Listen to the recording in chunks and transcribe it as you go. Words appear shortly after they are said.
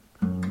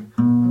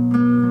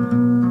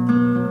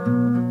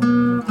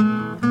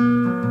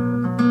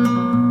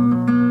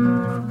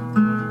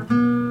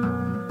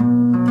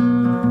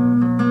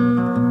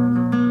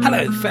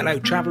fellow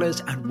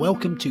travellers, and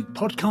welcome to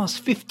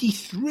podcast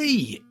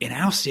 53 in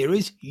our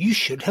series You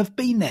Should Have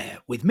Been There,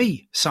 with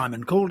me,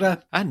 Simon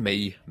Calder. And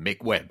me,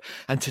 Mick Webb.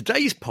 And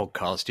today's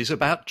podcast is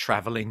about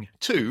travelling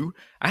to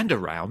and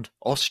around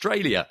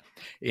Australia,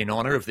 in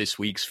honour of this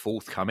week's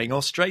forthcoming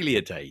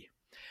Australia Day.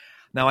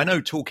 Now, I know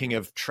talking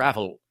of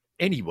travel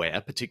anywhere,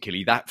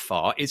 particularly that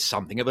far, is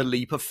something of a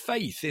leap of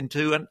faith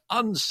into an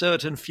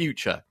uncertain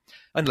future.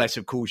 Unless,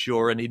 of course,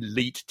 you're an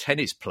elite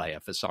tennis player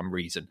for some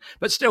reason.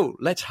 But still,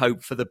 let's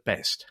hope for the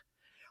best.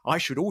 I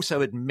should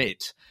also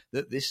admit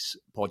that this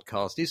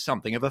podcast is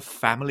something of a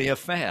family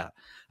affair,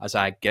 as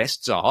our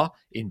guests are,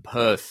 in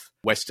Perth,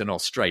 Western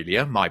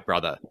Australia, my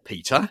brother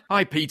Peter.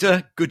 Hi,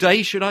 Peter. Good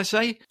day, should I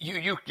say?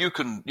 You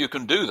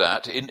can do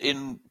that.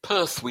 In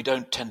Perth, we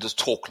don't tend to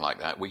talk like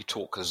that. We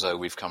talk as though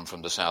we've come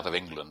from the south of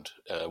England,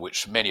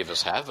 which many of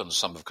us have, and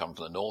some have come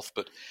from the north.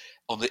 But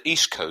on the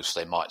east coast,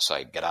 they might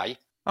say "g'day."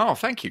 Oh,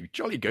 thank you.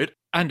 Jolly good.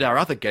 And our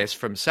other guest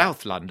from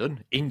South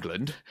London,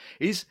 England,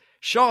 is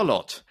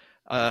Charlotte,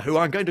 who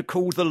I'm going to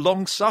call the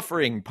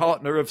long-suffering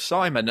partner of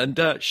Simon.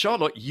 And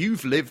Charlotte,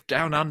 you've lived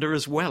down under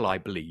as well, I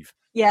believe.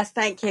 Yes,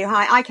 thank you.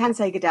 Hi, I can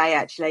say good day,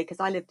 actually, because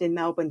I lived in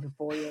Melbourne for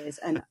 4 years.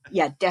 And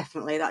yeah,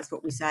 definitely, that's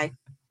what we say.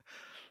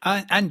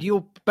 And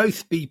you'll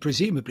both be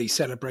presumably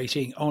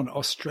celebrating on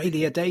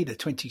Australia Day, the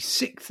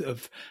 26th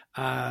of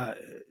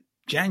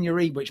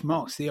January, which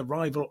marks the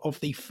arrival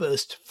of the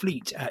first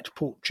fleet at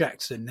Port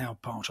Jackson, now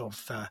part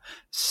of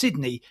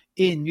Sydney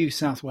in New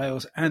South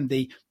Wales, and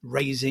the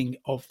raising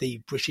of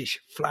the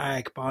British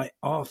flag by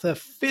Arthur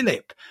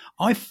Phillip.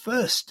 I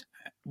first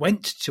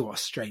went to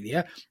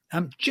Australia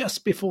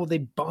just before the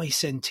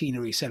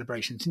bicentenary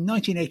celebrations in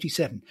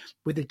 1987,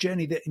 with a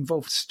journey that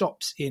involved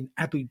stops in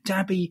Abu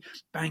Dhabi,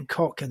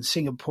 Bangkok and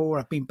Singapore.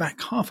 I've been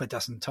back half a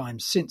dozen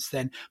times since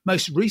then,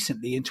 most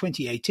recently in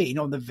 2018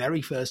 on the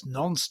very first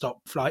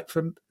non-stop flight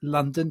from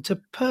London to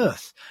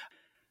Perth.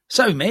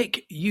 So,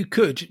 Mick, you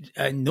could,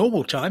 in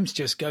normal times,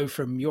 just go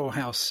from your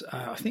house.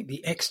 I think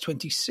the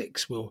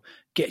X26 will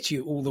get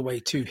you all the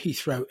way to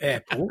Heathrow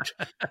Airport.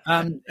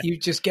 You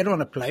just get on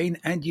a plane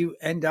and you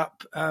end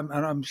up, and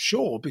I'm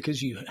sure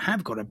because you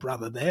have got a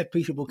brother there,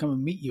 Peter will come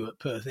and meet you at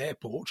Perth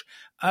Airport.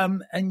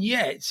 And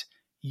yet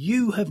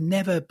you have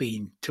never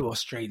been to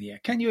Australia.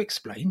 Can you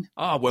explain?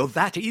 Well,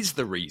 that is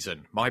the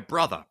reason. My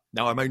brother.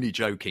 No, I'm only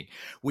joking.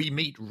 We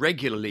meet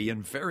regularly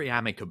and very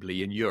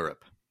amicably in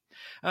Europe.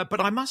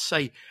 But I must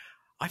say,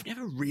 I've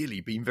never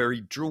really been very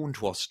drawn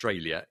to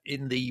Australia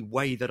in the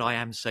way that I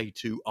am, say,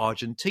 to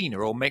Argentina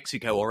or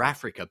Mexico or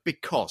Africa,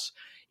 because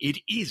it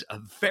is a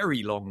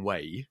very long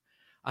way.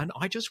 And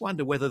I just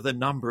wonder whether the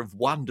number of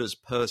wonders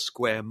per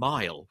square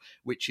mile,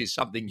 which is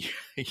something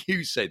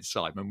you said,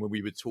 Simon, when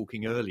we were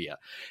talking earlier,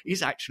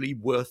 is actually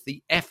worth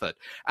the effort.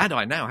 And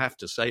I now have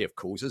to say, of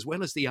course, as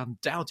well as the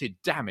undoubted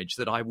damage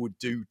that I would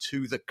do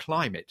to the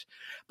climate.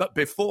 But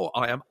before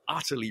I am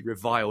utterly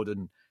reviled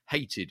and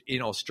hated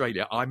in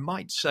Australia, I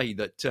might say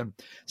that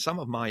some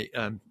of my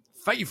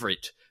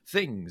favourite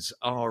things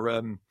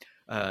are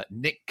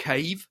Nick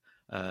Cave,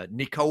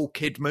 Nicole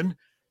Kidman,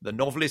 the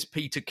novelist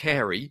Peter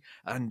Carey,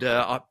 and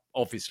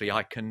obviously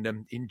I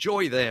can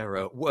enjoy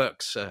their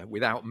works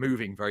without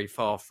moving very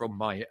far from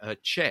my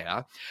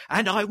chair.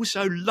 And I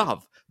also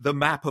love the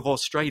map of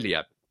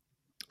Australia.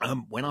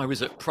 When I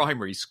was at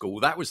primary school,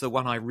 that was the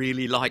one I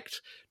really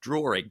liked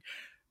drawing,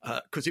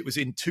 because it was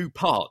in two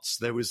parts.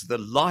 There was the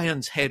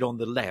lion's head on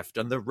the left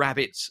and the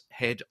rabbit's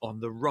head on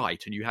the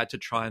right, and you had to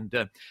try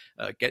and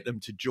get them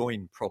to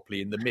join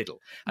properly in the middle.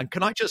 And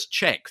can I just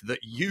check that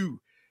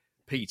you,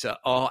 Peter,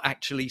 are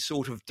actually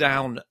sort of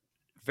down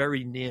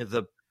very near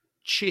the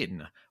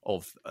chin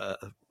of,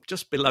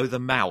 just below the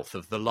mouth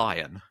of the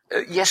lion?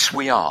 Yes,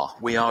 we are.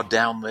 We are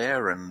down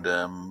there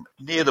and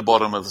near the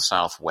bottom of the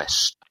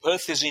southwest.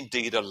 Perth is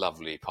indeed a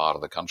lovely part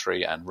of the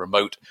country and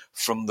remote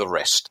from the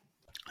rest.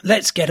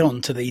 Let's get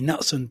on to the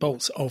nuts and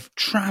bolts of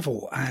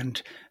travel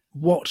and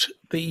what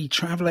the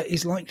traveller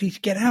is likely to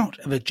get out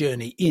of a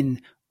journey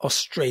in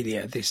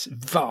Australia, this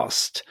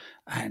vast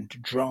and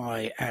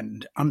dry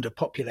and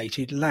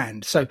underpopulated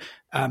land. So,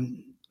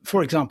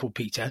 for example,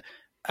 Peter,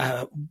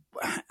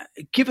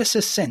 give us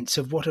a sense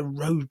of what a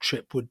road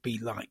trip would be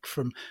like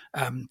from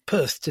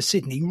Perth to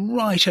Sydney,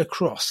 right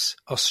across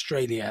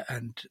Australia,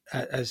 and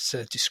as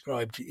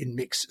described in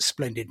Mick's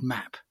splendid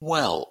map.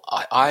 Well,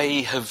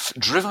 I have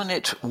driven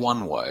it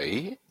one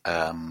way,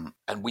 and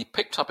we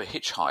picked up a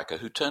hitchhiker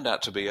who turned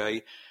out to be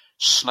a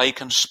snake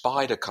and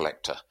spider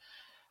collector.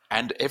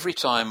 And every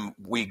time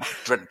we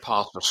went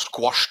past a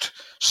squashed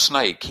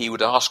snake, he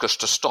would ask us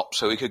to stop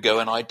so he could go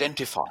and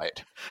identify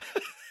it.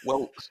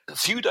 Well, a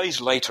few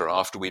days later,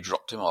 after we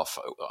dropped him off,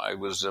 I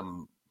was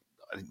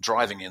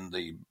driving in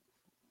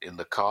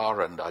the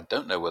car, and I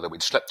don't know whether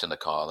we'd slept in the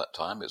car that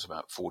time. It was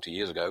about 40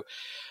 years ago.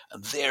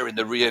 And there in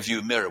the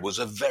rear-view mirror was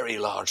a very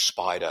large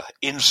spider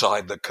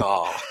inside the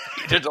car.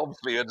 It had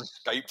obviously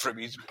escaped from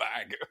his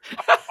bag.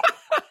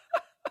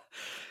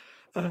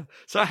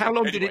 So how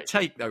long did Anyway. it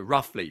take, though,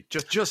 roughly?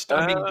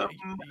 I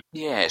mean,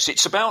 Yes,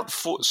 it's about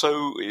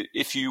so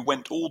if you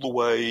went all the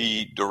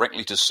way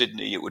directly to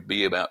Sydney, it would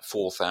be about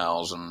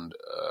 4,000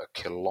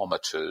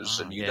 kilometres,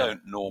 and you yeah.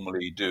 don't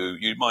normally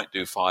you might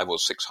do 500 or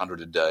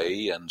 600 a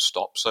day and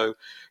stop. So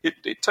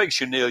it takes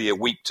you nearly a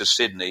week to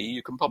Sydney.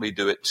 You can probably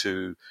do it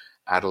to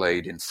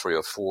Adelaide in 3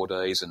 or 4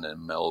 days, and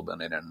then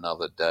Melbourne in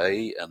another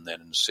day, and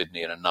then in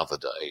Sydney in another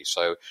day.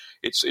 So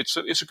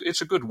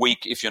it's a good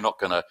week if you're not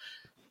going to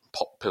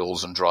pop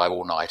pills and drive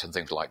all night and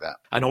things like that.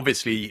 and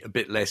obviously a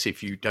bit less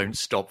if you don't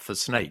stop for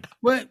snake.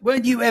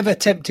 Weren't you ever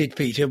tempted,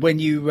 Peter, when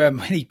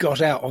he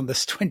got out on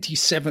this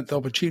 27th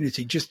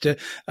opportunity, just to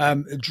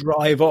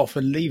drive off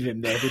and leave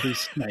him there with his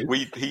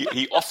snake?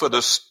 He offered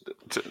us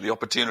the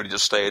opportunity to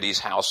stay at his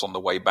house on the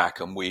way back,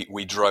 and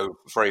we drove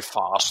very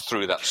fast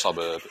through that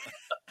suburb.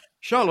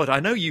 Charlotte, I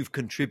know you've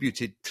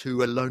contributed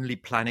to a Lonely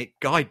Planet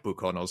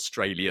guidebook on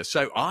Australia,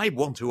 so I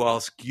want to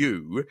ask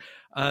you,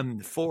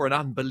 for an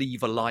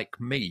unbeliever like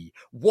me,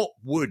 what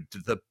would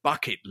the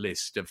bucket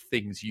list of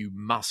things you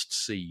must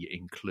see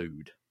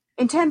include?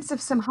 In terms of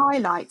some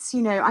highlights,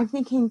 I'm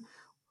thinking,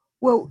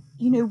 well,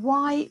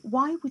 why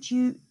would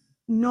you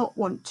not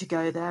want to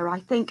go there? I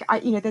think,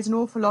 there's an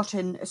awful lot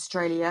in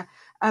Australia,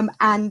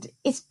 and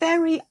it's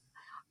very.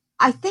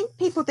 I think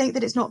people think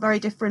that it's not very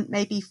different,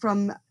 maybe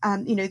from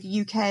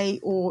the UK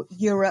or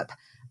Europe,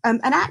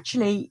 and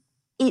actually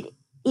it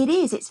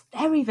is. It's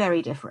very,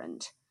 very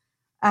different,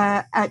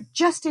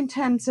 just in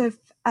terms of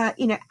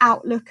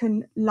outlook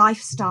and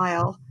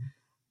lifestyle.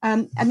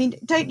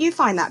 Don't you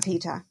find that,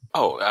 Peter?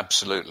 Oh,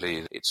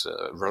 absolutely. It's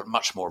a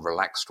much more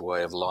relaxed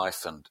way of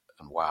life, and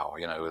wow,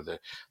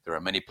 there are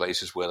many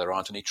places where there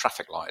aren't any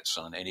traffic lights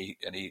and any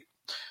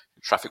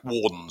traffic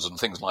wardens and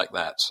things like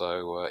that.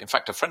 So, in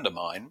fact, a friend of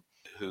mine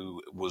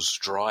who was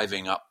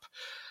driving up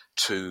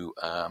to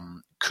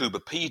Coober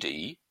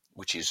Pedy,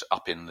 which is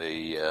up in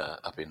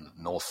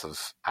north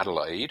of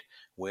Adelaide,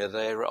 where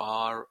there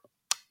are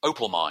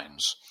opal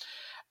mines,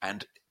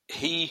 and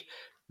he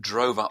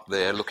drove up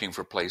there looking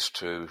for a place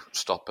to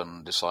stop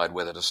and decide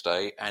whether to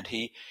stay. And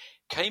he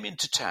came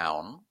into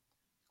town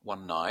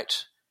one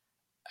night,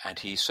 and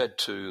he said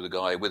to the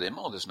guy with him,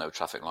 "Oh, there's no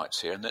traffic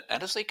lights here."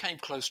 And as they came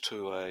close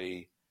to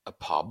a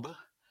pub,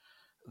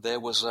 there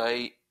was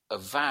a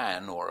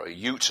van, or a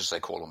ute as they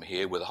call them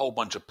here, with a whole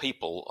bunch of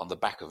people on the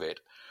back of it,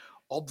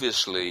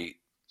 obviously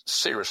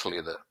seriously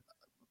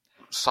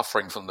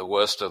suffering from the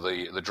worst of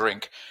the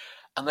drink,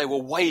 and they were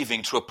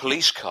waving to a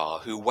police car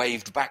who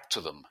waved back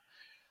to them.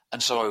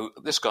 And so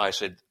this guy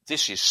said,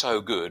 "This is so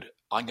good,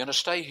 I'm going to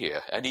stay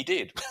here." And he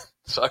did.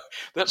 So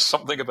that's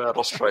something about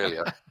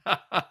Australia.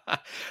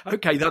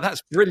 Okay, now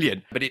that's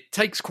brilliant, but it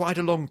takes quite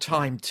a long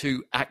time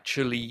to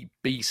actually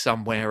be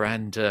somewhere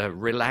and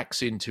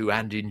relax into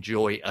and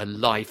enjoy a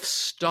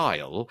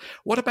lifestyle.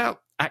 What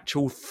about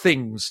actual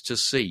things to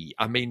see?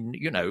 I mean,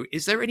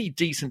 is there any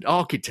decent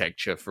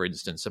architecture, for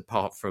instance,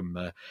 apart from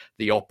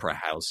the Opera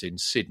House in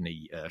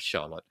Sydney,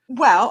 Charlotte?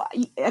 Well,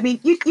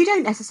 you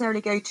don't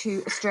necessarily go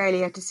to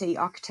Australia to see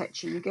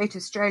architecture. You go to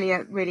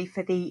Australia really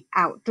for the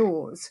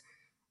outdoors.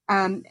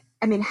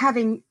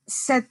 Having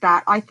said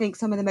that, I think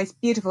some of the most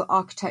beautiful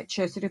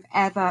architecture sort of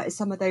ever is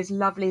some of those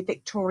lovely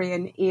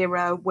Victorian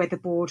era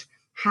weatherboard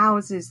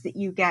houses that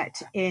you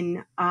get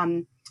in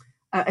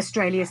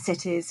Australia's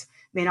cities.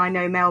 I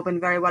know Melbourne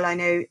very well. I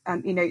know,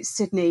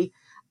 Sydney,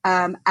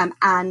 and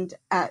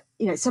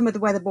some of the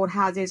weatherboard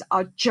houses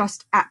are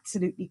just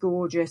absolutely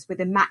gorgeous, with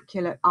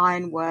immaculate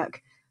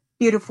ironwork,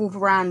 beautiful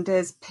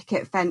verandas,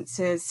 picket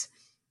fences,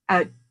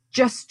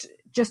 just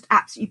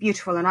absolutely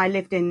beautiful. And I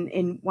lived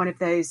in one of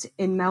those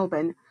in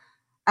Melbourne.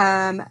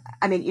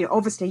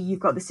 Obviously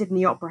you've got the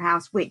Sydney Opera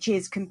House, which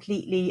is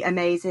completely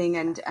amazing.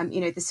 And,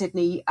 the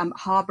Sydney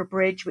Harbour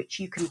Bridge, which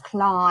you can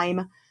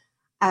climb,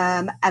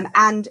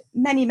 and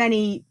many,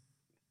 many,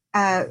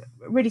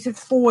 really sort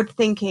of forward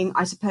thinking,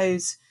 I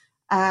suppose,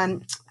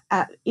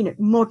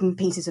 modern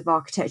pieces of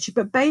architecture.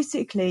 But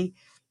basically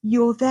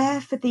you're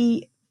there for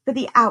the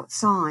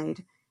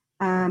outside.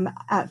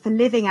 For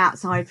living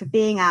outside, for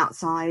being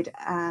outside,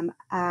 I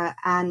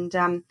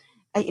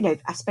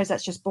suppose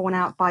that's just borne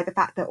out by the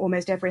fact that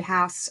almost every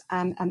house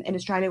in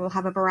Australia will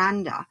have a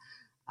veranda.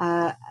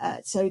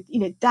 So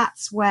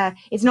that's where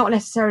it's not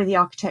necessarily the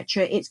architecture;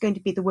 it's going to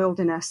be the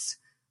wilderness,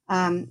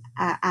 and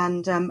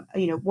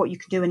what you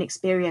can do and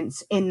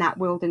experience in that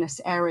wilderness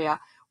area.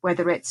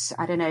 Whether it's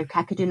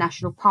Kakadu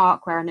National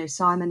Park, where I know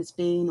Simon has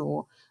been,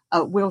 or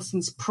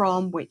Wilson's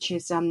Prom, which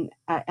is in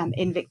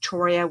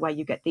Victoria, where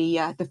you get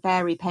the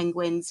fairy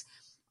penguins,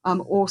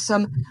 or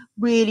some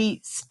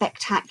really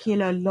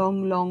spectacular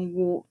long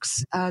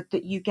walks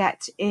that you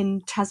get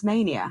in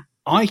Tasmania.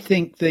 I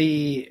think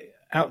the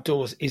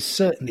outdoors is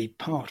certainly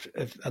part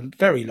of a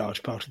very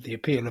large part of the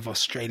appeal of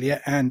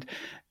Australia, and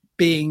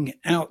being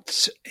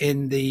out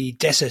in the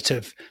desert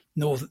of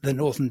the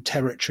Northern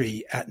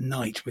Territory at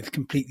night with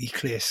completely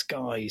clear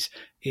skies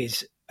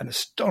is an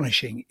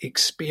astonishing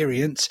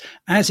experience,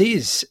 as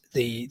is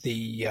the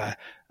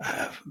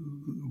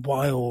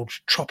wild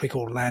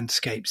tropical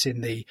landscapes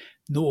in the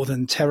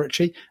Northern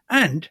Territory.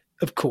 And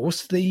of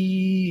course,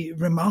 the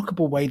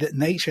remarkable way that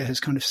nature has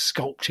kind of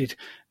sculpted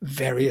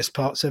various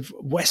parts of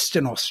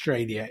Western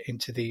Australia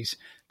into these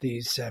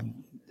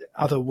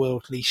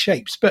otherworldly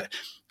shapes. But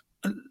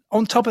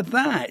on top of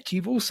that,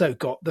 you've also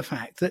got the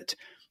fact that,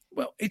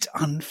 well, it's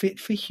unfit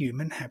for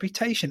human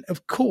habitation.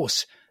 Of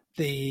course,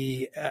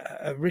 the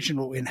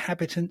original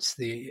inhabitants,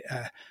 the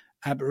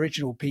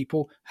Aboriginal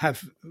people,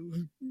 have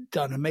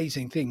done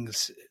amazing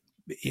things,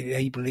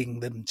 enabling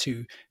them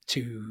to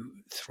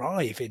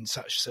thrive in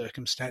such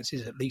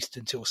circumstances, at least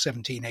until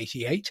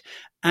 1788.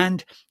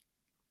 And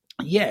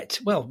yet,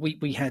 well,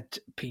 we had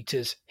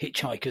Peter's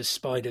hitchhikers,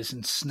 spiders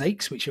and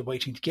snakes, which are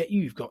waiting to get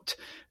you. You've got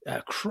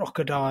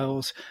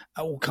crocodiles,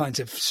 all kinds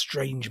of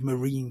strange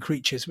marine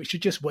creatures, which are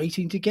just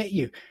waiting to get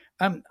you.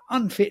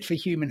 Unfit for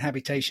human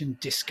habitation,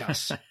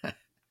 discuss.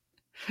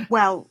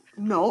 Well,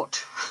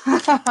 not.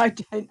 I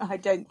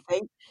don't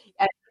think.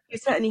 You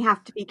certainly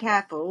have to be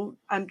careful,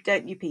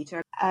 don't you,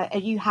 Peter?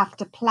 You have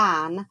to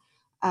plan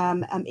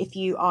if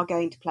you are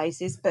going to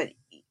places. But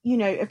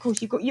of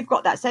course, you've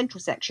got that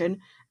central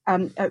section,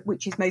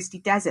 which is mostly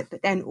desert.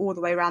 But then all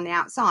the way around the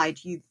outside,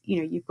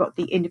 you've got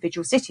the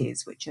individual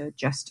cities, which are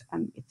just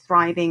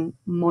thriving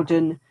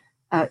modern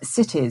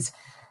cities.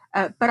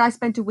 But I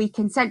spent a week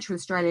in Central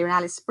Australia, in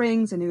Alice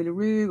Springs and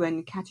Uluru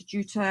and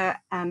Katajuta,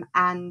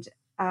 and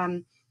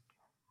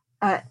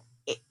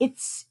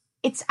it's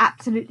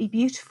absolutely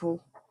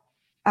beautiful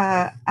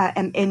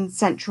in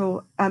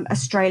Central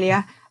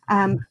Australia,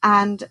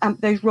 and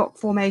those rock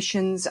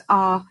formations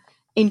are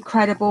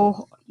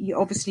incredible.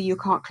 Obviously, you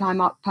can't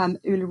climb up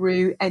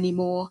Uluru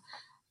anymore,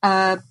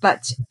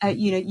 but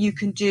you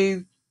can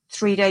do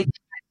 3-day.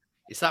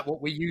 Is that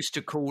what we used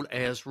to call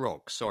Ayers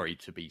Rock? Sorry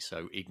to be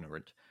so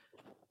ignorant.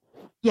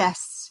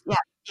 Yes,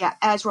 yeah.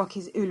 Ayers Rock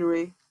is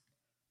Uluru.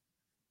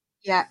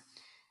 Yeah.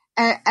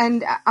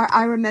 And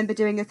I remember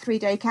doing a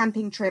 3-day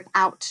camping trip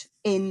out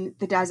in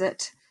the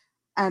desert,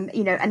 and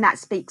that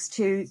speaks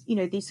to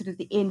the sort of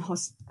the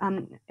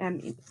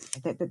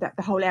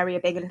the whole area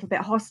being a little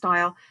bit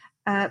hostile,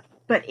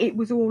 but it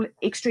was all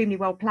extremely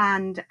well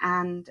planned,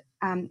 and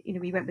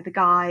we went with a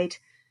guide,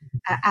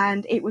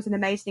 and it was an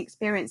amazing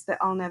experience that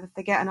I'll never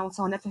forget. And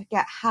also, I'll never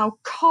forget how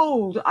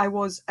cold I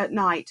was at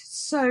night.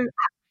 So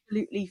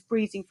absolutely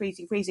freezing,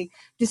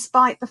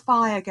 despite the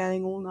fire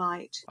going all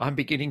night. I'm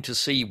beginning to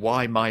see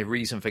why my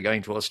reason for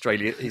going to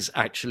Australia is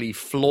actually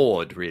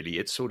flawed, really.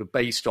 It's sort of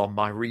based on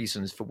my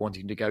reasons for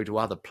wanting to go to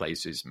other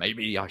places.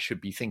 Maybe I should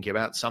be thinking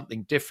about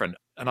something different.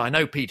 And I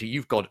know, Peter,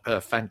 you've got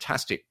a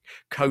fantastic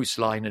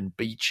coastline and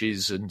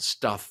beaches and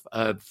stuff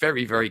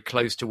very, very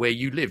close to where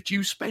you live. Do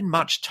you spend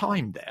much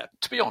time there?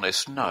 To be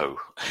honest, no.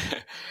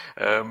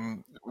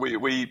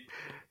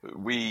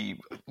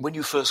 When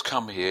you first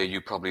come here,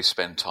 you probably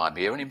spend time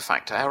here. And in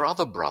fact, our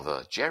other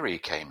brother, Jerry,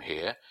 came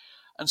here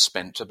and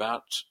spent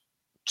about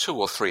 2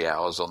 or 3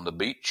 hours on the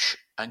beach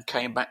and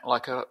came back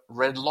like a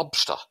red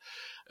lobster.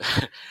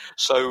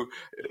 So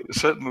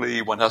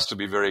certainly one has to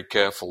be very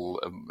careful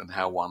in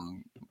how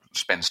one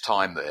spends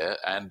time there.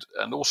 And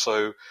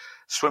also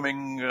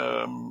swimming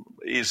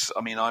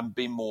I've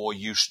been more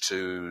used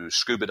to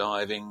scuba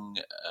diving,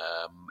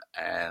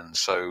 and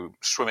so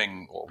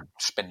swimming or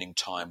spending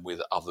time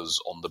with others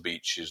on the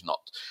beach is not.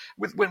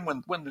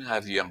 When we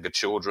have younger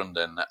children,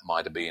 then that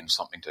might have been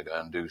something to go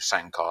and do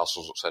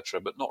sandcastles, etc.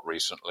 But not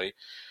recently,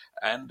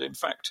 and in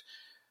fact,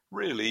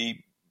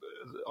 really,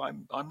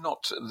 I'm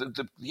not.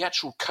 The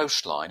actual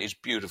coastline is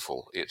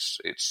beautiful. It's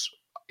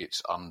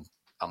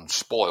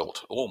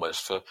unspoilt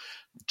almost for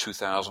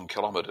 2,000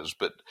 kilometres,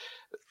 but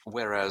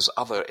whereas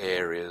other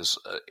areas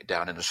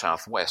down in the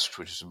southwest,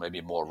 which is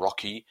maybe more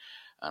rocky,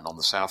 and on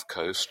the south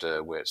coast,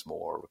 where it's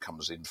more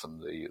comes in from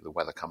the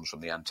weather comes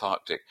from the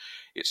Antarctic,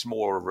 it's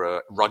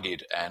more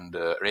rugged and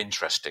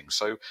interesting.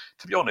 So,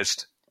 to be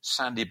honest,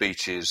 sandy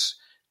beaches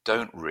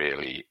don't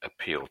really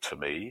appeal to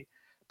me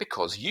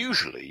because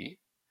usually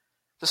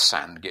the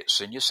sand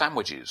gets in your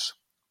sandwiches.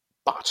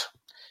 But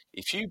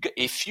if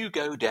you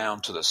go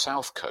down to the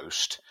south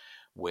coast,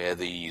 where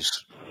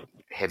these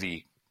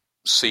heavy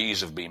seas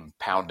have been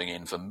pounding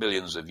in for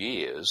millions of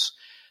years,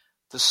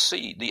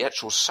 the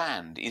actual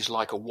sand is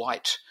like a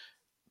white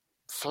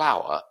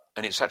flour,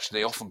 and it's actually,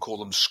 they often call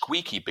them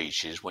squeaky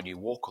beaches when you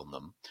walk on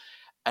them,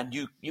 and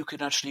you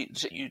can actually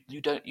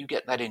you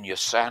get that in your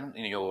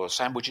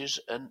sandwiches,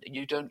 and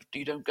you don't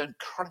go and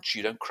crunch.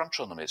 You don't crunch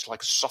on them. It's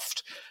like a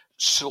soft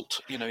silt,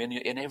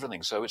 in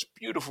everything. So it's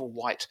beautiful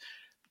white,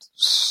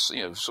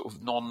 sort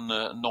of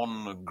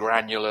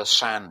non-granular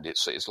sand.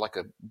 It's like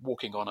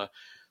walking on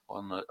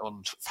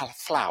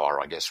flour,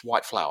 I guess,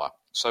 white flour.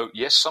 So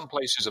yes, some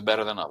places are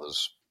better than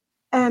others.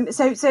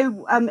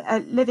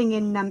 Living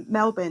in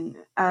Melbourne,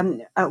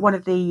 one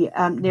of the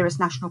nearest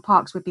national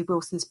parks would be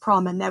Wilson's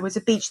Prom, and there was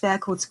a beach there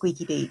called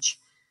Squeaky Beach,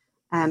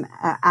 and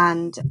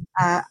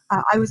I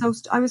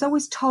was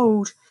always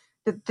told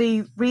that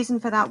the reason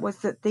for that was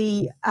that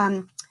the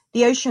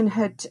ocean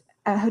had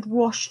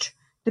washed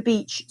the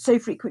beach so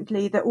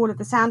frequently that all of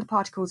the sand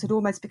particles had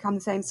almost become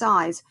the same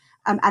size,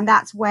 and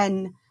that's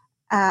when.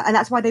 And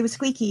that's why they were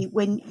squeaky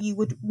when you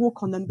would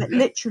walk on them. But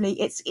literally,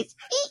 it's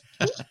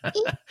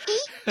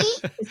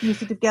as you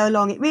sort of go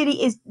along. It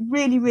really is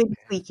really, really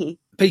squeaky.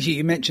 Peter,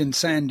 you mentioned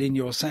sand in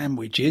your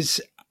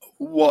sandwiches.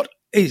 What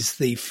is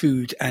the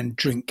food and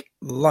drink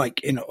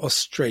like in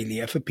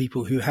Australia for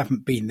people who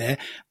haven't been there,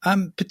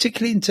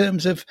 particularly in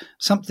terms of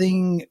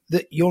something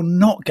that you're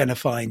not going to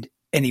find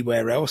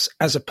anywhere else,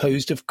 as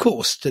opposed, of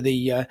course, to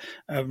the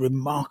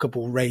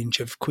remarkable range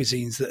of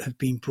cuisines that have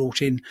been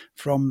brought in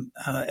from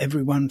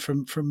everyone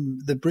from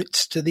the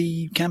Brits to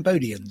the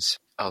Cambodians?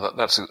 Oh,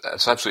 that's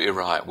absolutely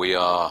right. We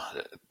are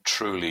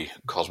truly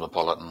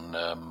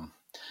cosmopolitan.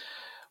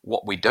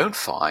 What we don't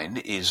find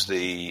is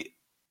the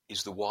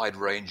wide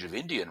range of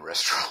Indian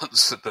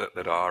restaurants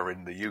that are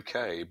in the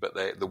UK, but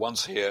the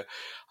ones here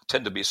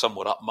tend to be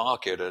somewhat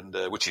upmarket, and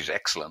which is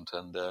excellent,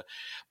 and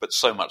but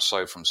so much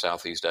so from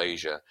Southeast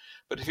Asia.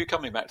 But if you're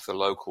coming back to the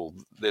local,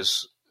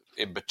 there's,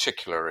 in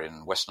particular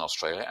in Western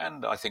Australia,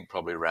 and I think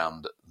probably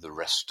around the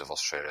rest of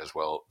Australia as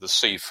well, the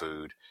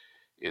seafood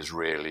is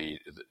really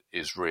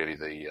the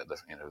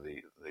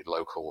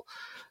local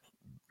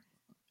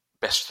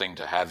best thing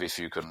to have. If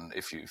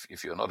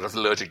you're not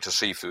allergic to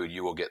seafood,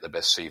 you will get the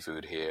best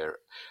seafood here.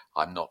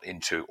 I'm not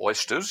into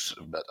oysters,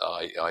 but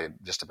I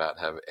just about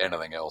have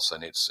anything else,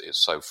 and it's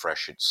so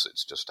fresh.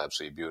 It's just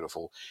absolutely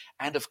beautiful.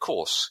 And of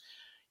course,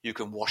 you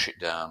can wash it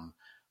down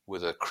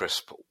with a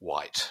crisp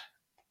white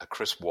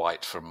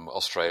from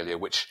Australia,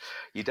 which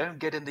you don't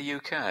get in the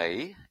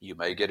UK. You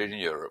may get it in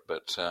Europe,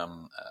 but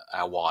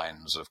our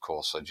wines, of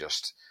course, are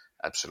just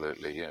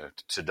absolutely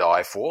to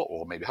die for,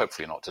 or maybe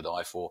hopefully not to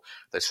die for.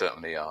 They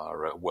certainly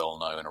are well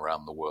known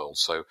around the world.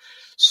 So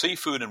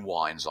seafood and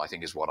wines, I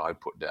think, is what I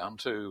put down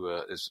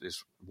to,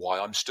 is why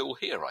I'm still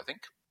here, I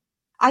think.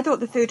 I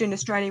thought the food in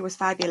Australia was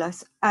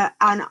fabulous,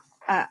 and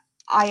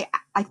I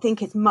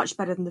think it's much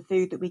better than the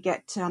food that we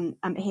get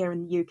here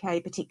in the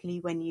UK, particularly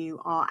when you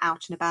are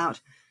out and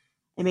about.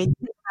 I mean,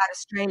 the thing about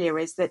Australia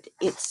is that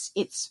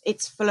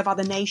it's full of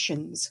other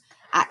nations,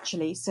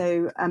 actually.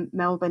 So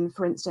Melbourne,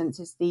 for instance,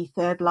 is the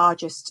third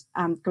largest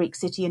Greek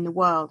city in the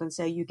world, and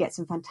so you get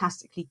some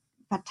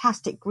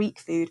fantastic Greek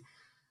food.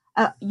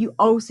 You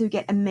also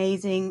get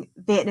amazing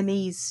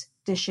Vietnamese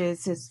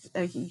dishes. There's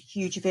a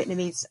huge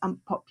Vietnamese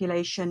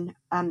population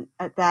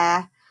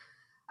there.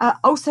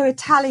 Also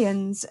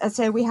Italians.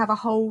 So we have a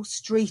whole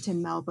street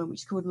in Melbourne,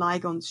 which is called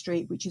Lygon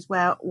Street, which is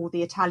where all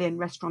the Italian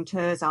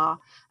restaurateurs are.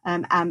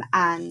 And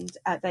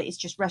it's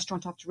just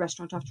restaurant after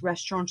restaurant after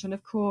restaurant. And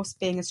of course,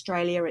 being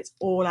Australia, it's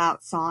all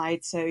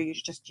outside. So you're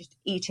just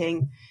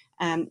eating,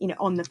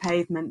 on the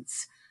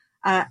pavements.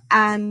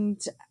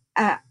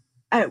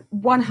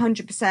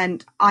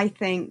 100%, I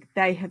think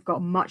they have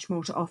got much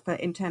more to offer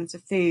in terms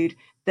of food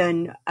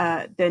than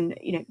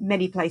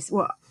many places.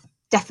 Well,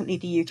 definitely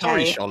the UK.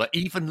 Sorry, Charlotte,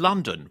 even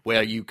London,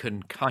 where you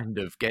can kind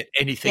of get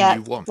anything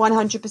you want.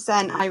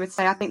 100%, I would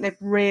say. I think they've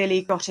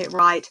really got it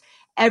right.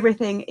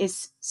 Everything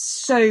is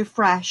so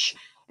fresh.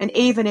 And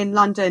even in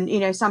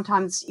London,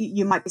 sometimes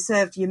you might be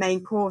served your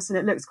main course and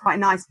it looks quite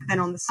nice, but then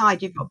on the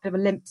side, you've got a bit of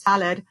a limp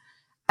salad.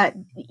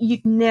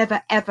 You'd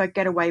never, ever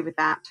get away with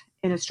that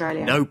in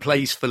Australia. No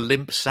place for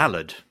limp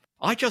salad.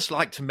 I just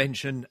like to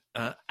mention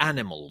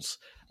animals.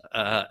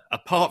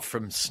 Apart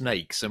from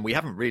snakes, and we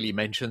haven't really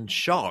mentioned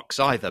sharks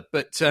either,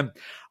 but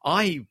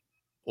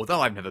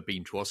although I've never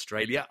been to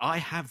Australia, I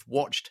have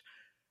watched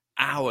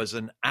hours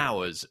and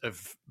hours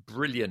of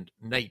brilliant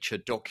nature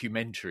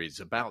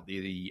documentaries about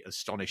the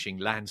astonishing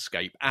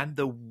landscape and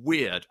the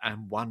weird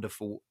and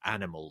wonderful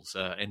animals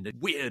and the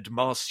weird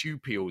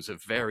marsupials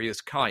of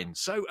various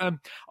kinds. So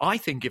I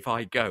think if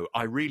I go,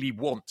 I really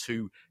want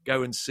to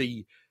go and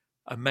see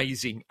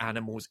amazing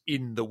animals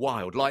in the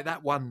wild, like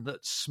that one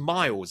that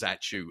smiles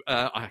at you.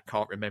 I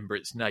can't remember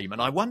its name,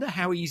 and I wonder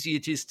how easy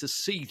it is to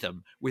see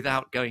them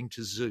without going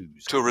to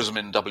zoos. Tourism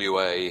in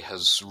WA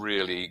has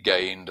really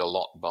gained a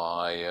lot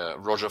by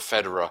Roger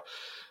Federer,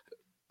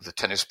 the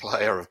tennis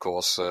player, of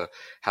course,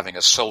 having a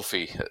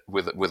selfie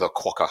with a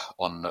quokka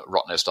on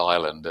Rottnest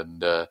Island,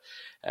 and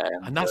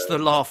that's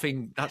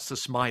that's the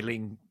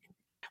smiling.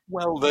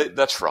 Well,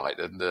 that's right,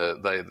 and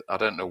I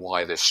don't know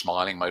why they're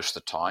smiling most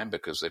of the time,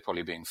 because they're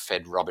probably being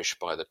fed rubbish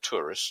by the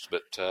tourists.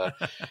 But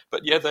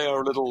yeah,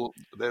 they're a little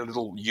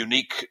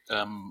unique,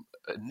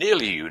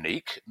 nearly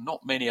unique.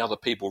 Not many other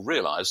people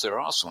realise there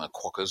are some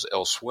quokkas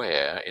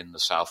elsewhere in the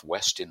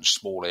southwest in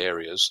small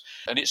areas,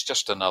 and it's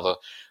just another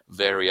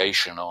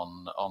variation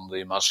on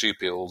the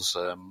marsupials,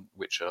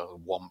 which are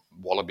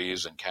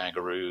wallabies and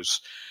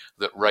kangaroos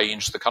that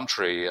range the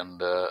country and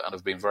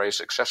have been very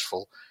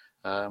successful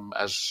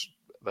as.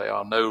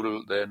 They're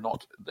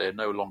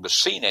no longer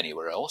seen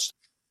anywhere else.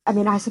 I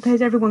mean, I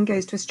suppose everyone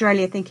goes to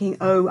Australia thinking,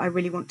 oh, I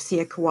really want to see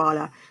a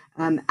koala.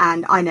 And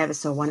I never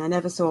saw one. I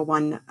never saw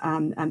one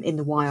in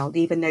the wild,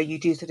 even though you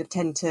do sort of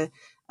tend to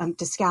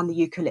scan the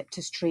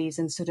eucalyptus trees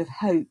and sort of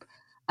hope.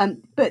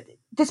 But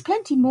there's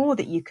plenty more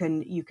that you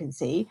can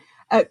see.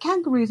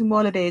 Kangaroos and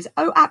wallabies,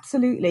 oh,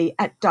 absolutely,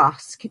 at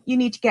dusk. You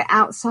need to get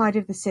outside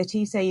of the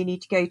city, so you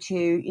need to go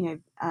to,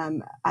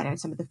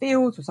 some of the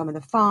fields or some of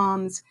the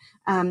farms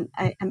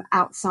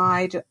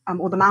outside,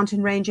 or the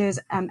mountain ranges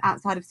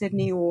outside of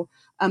Sydney or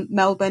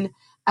Melbourne.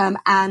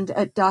 And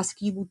at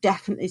dusk, you will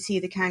definitely see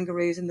the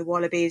kangaroos and the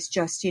wallabies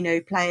just,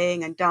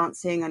 playing and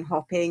dancing and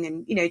hopping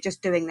and,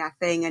 just doing their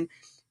thing. And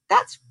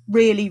that's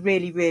really,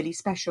 really, really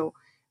special.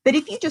 But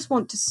if you just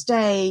want to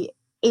stay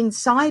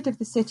inside of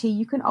the city,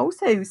 you can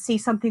also see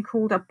something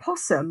called a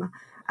possum.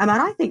 And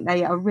I think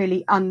they are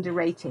really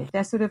underrated.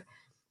 They're sort of,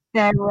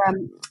 they're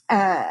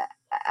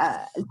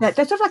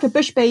sort of like a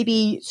bush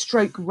baby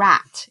stroke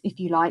rat, if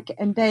you like.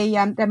 And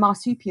they're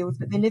marsupials,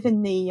 but they live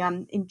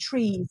in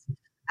trees.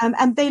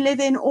 And they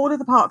live in all of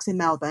the parks in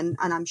Melbourne,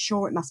 and I'm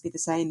sure it must be the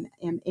same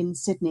in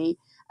Sydney.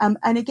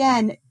 And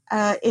again,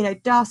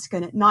 dusk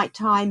and at night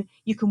time,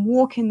 you can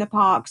walk in the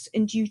parks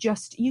and you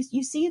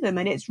see them,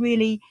 and it's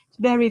really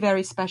very,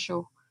 very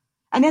special.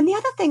 And then the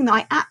other thing that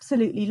I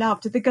absolutely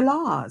loved are the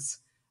galahs.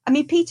 I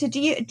mean, Peter,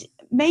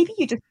 maybe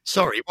you just...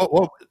 Sorry,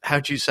 what? How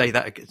do you say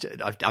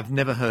that? I've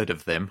never heard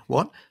of them.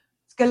 What?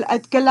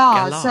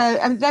 Galahs.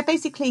 So they're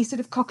basically sort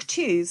of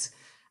cockatoos.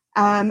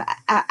 And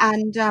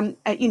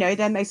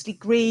they're mostly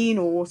green,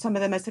 or some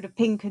of them are sort of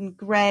pink and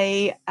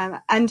grey,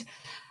 and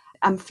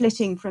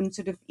flitting from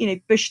sort of,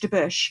 bush to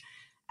bush.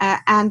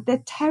 And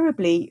they're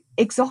terribly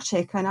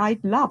exotic, and I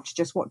loved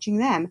just watching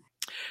them.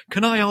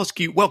 Can I ask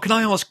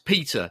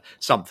Peter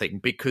something,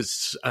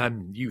 because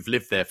you've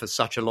lived there for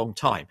such a long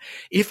time?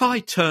 If I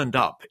turned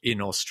up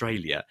in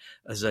Australia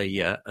as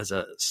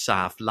a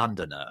South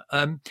Londoner,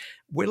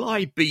 will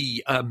I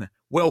be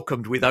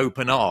welcomed with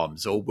open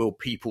arms, or will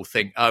people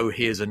think, oh,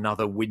 here's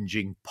another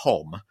whinging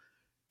pom?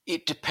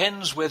 It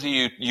depends whether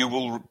you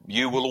will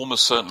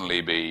almost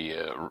certainly be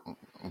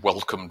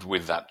welcomed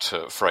with that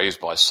phrase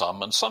by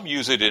some, and some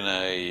use it in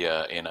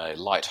a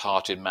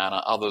light-hearted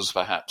manner, others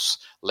perhaps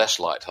less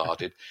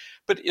light-hearted.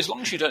 But as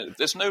long as you don't,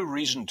 there's no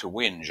reason to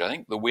whinge. I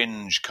think the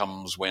whinge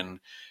comes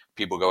when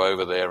people go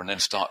over there and then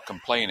start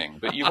complaining.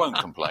 But you won't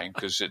complain,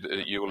 because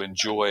you will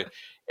enjoy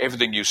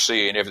everything you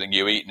see and everything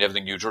you eat and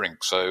everything you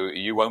drink. So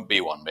you won't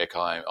be one, Mick.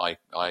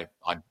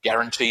 I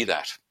guarantee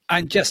that.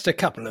 And just a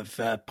couple of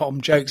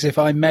POM jokes, if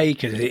I may,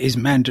 because it is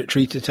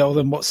mandatory to tell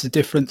them what's the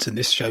difference. And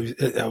this shows,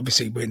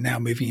 obviously, we're now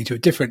moving into a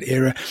different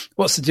era.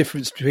 What's the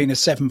difference between a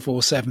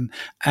 747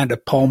 and a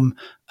POM?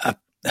 A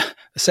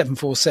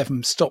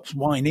 747 stops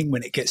whining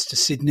when it gets to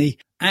Sydney.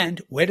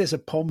 And where does a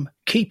POM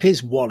keep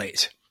his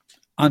wallet?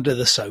 Under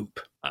the soap.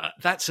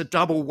 That's a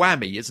double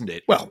whammy, isn't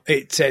it? Well,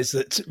 it says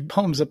that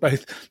POMs are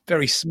both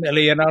very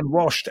smelly and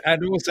unwashed,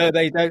 and also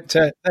they don't.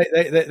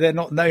 They're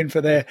not known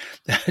for their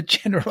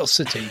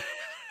generosity.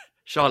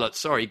 Charlotte,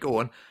 sorry, go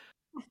on.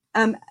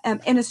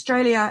 In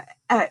Australia,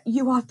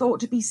 you are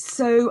thought to be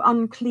so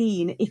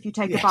unclean if you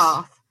take a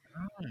bath.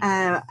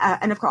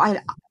 And of course,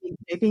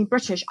 being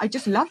British, I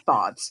just love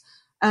baths.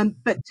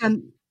 But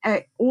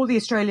all the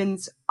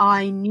Australians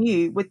I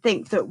knew would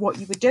think that what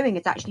you were doing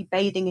is actually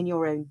bathing in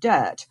your own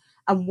dirt.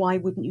 And why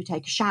wouldn't you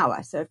take a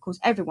shower? So, of course,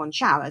 everyone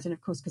showers. And,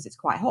 of course, because it's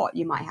quite hot,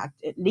 you might have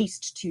at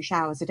least 2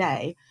 showers a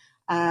day.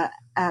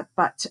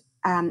 But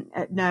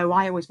no,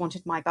 I always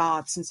wanted my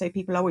baths. And so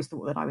people always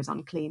thought that I was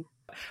unclean.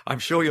 I'm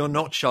sure you're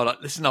not,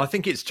 Charlotte. Listen, I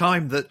think it's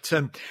time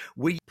that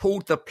we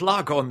pulled the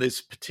plug on this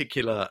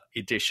particular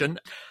edition.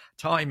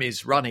 Time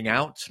is running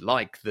out,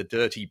 like the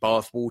dirty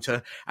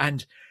bathwater.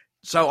 And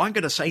so I'm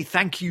going to say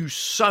thank you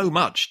so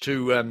much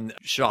to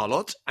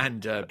Charlotte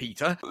and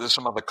Peter. There's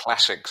some other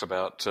classics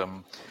about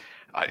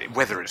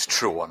whether it's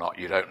true or not,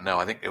 you don't know.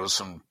 I think there was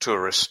some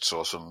tourists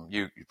or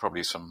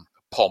probably some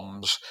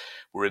POMs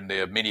were in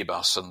their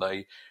minibus and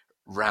they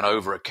ran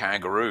over a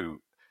kangaroo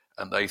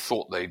and they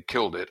thought they'd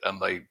killed it,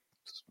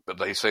 but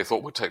they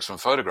thought we'd take some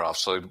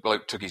photographs. So the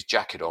bloke took his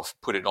jacket off,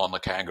 put it on the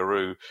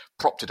kangaroo,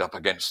 propped it up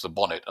against the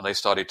bonnet, and they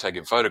started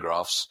taking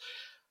photographs.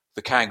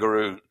 The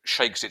kangaroo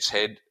shakes its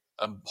head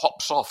and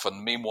hops off,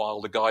 and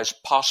meanwhile the guy's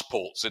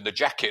passport's in the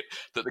jacket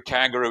that the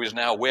kangaroo is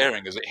now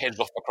wearing as it heads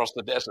off across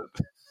the desert.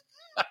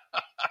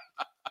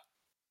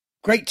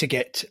 Great to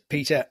get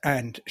Peter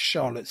and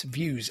Charlotte's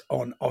views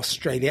on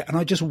Australia. And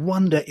I just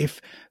wonder if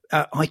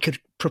I could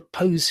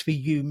propose for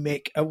you,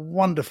 Mick, a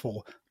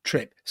wonderful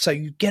trip. So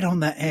you get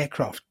on that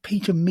aircraft.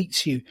 Peter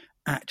meets you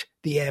at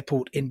the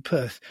airport in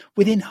Perth.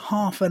 Within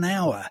half an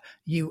hour,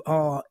 you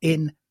are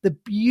in the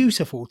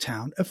beautiful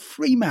town of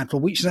Fremantle,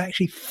 which is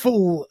actually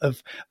full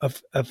of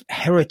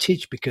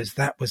heritage, because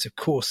that was, of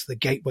course, the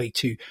gateway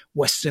to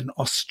Western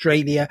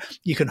Australia.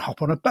 You can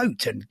hop on a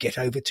boat and get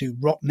over to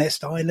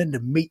Rottnest Island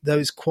and meet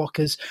those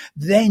quokkas.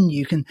 Then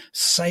you can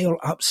sail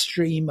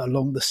upstream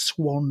along the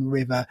Swan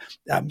River,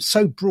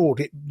 so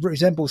broad it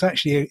resembles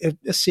actually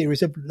a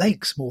series of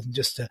lakes more than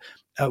just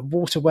a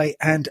waterway,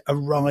 and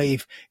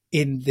arrive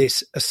in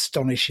this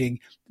astonishing,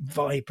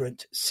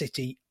 vibrant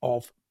city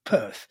of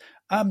Perth.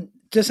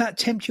 Does that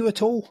tempt you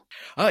at all?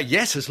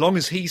 Yes, as long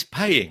as he's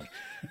paying.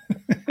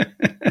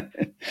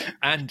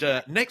 And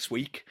next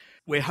week,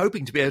 we're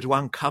hoping to be able to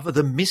uncover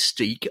the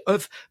mystique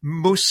of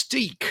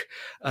Mustique.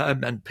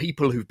 And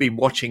people who've been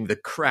watching The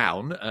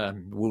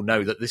Crown will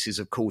know that this is,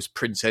 of course,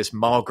 Princess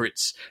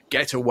Margaret's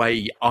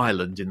getaway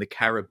island in the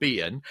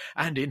Caribbean.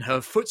 And in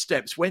her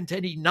footsteps went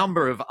any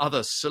number of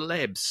other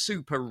celebs,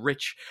 super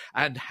rich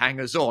and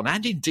hangers-on,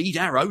 and indeed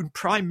our own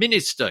Prime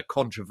Minister,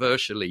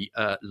 controversially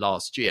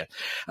last year.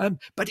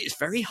 But it's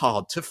very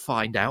hard to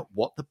find out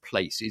what the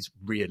place is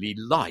really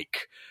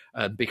like.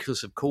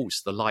 Because, of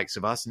course, the likes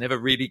of us never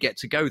really get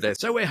to go there.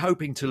 So we're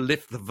hoping to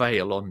lift the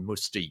veil on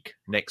Mustique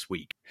next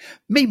week.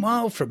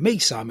 Meanwhile, from me,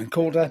 Simon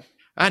Calder.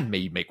 And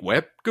me, Mick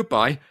Webb,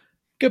 goodbye.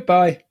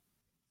 Goodbye.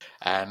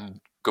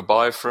 And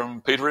goodbye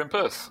from Peter in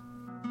Perth.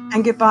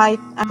 And goodbye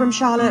from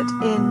Charlotte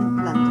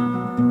in London.